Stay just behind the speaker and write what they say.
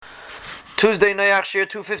Tuesday Noach Shir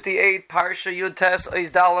 258 Parsha Yud Tes Ois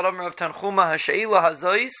Daled Amar of Tanchuma Hasheila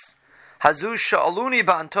Hazois Hazu Sha'aluni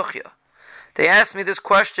Ba'antuchya. They asked me this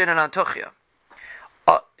question in Antuchya.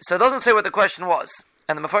 So it doesn't say what the question was,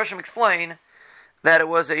 and the Mefarshim explain that it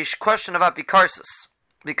was a question of apikarsis,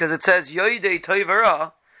 because it says Yoidei Toiv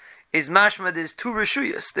Ra is mashma. There's two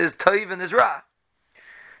reshuyas. There's Toiv and there's Ra.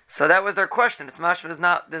 So that was their question. It's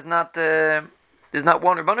mashma. There's not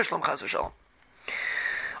one Rebbeinu Shalom Chas v'Shalom.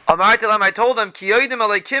 I told them, Ki yoidim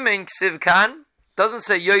aleikim in ksiv kan. Doesn't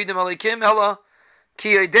say yoidim aleikim, ella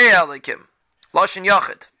ki yoidei aleikim. Lashon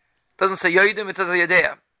yachid. Doesn't say yoidim, it says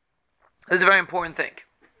yoidei. This is a very important thing.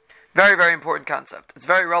 Very, very important concept. It's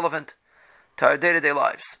very relevant to our day-to-day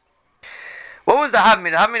lives. What was the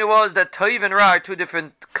Havmina? The Havmina was that Toiv and Ra are two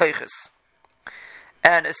different kayches.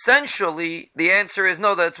 And essentially, the answer is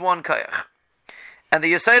no, that it's one kayach. And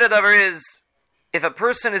the Yesayda Davar is, if a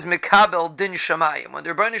person is mikabel din shamayim, when the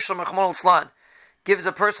Rebbeinu Shalom Rachmana litzlan gives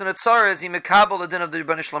a person a tzara, is he mikabel the din of the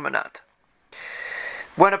Rebbeinu Shalom or not?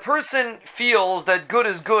 When a person feels that good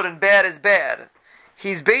is good and bad is bad,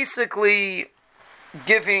 he's basically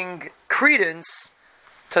giving credence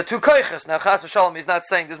to two kayches. Now, Chas v'Shalom, he's not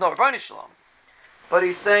saying there's no Rebbeinu Shalom, but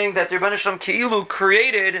he's saying that the Rebbeinu Shalom Ki'ilu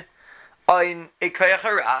created a kayach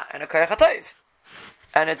hara and a kayach hatayv,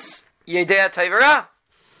 and it's yedei hatayv hara.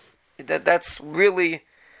 That's the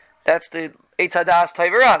Eitz Hadas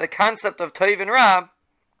Toiv Ra. The concept of Toiv and Ra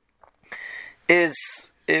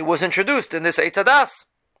was introduced in this Eitz Hadas.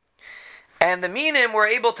 And the Minim were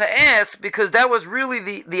able to ask, because that was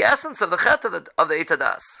really the essence of the Chet of the Eitz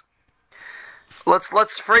Hadas.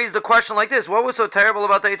 Let's phrase the question like this: what was so terrible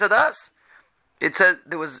about the Eitz Hadas? It said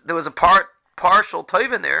there was a partial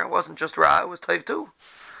Toiv in there. It wasn't just Ra; it was Toiv too.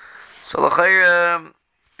 So l'chayr,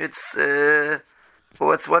 it's.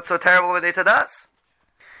 What's so terrible with Eitz Hadas?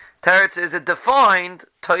 Teretz is it defined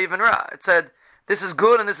Toiv and Ra. It said this is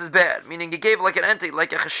good and this is bad, meaning it gave like an entity,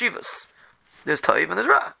 like a cheshivas. There's Toiv and there's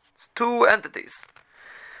Ra. It's two entities.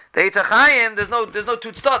 The Eitz HaChaim, there's no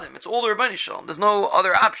two tzaddim. It's all the Rebbeinu Shalom. There's no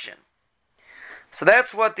other option. So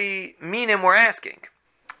that's what the Minim were asking.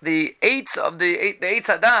 The Eitz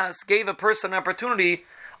Hadas gave a person an opportunity,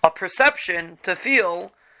 a perception to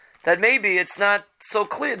feel that maybe it's not so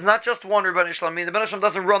clear. It's not just one Rebbeinu Shalom. I mean, the Rebbeinu Shalom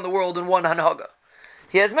doesn't run the world in one Hanhaga.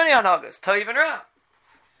 He has many Hanhagas, Toiv and Ra.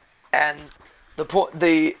 And the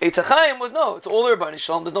Eitz HaChaim was no, it's all the Rebbeinu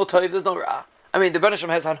Shalom. There's no Toiv, there's no Ra. I mean, the Rebbeinu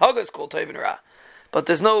Shalom has Hanhagas called Toiv and Ra, but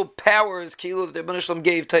there's no powers Kilu that the Rebbeinu Shalom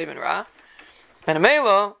gave Toiv and Ra. And in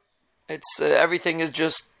Mela, it's everything is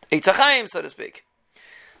just Eitz HaChaim, so to speak.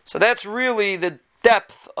 So that's really the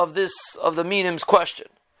depth of the Minim's question.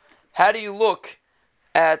 How do you look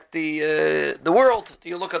at the world? Do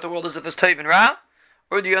you look at the world as if it's Toiv and Ra?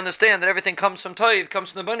 Or do you understand that everything comes from Toiv,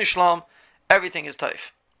 comes from the Rebbeinu Shalom, everything is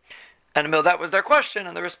Toiv? And that was their question,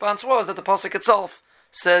 and the response was that the Pasuk itself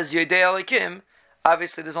says, Yedei Aleikim,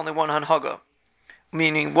 obviously there's only one Hanhaga,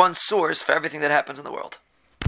 meaning one source for everything that happens in the world.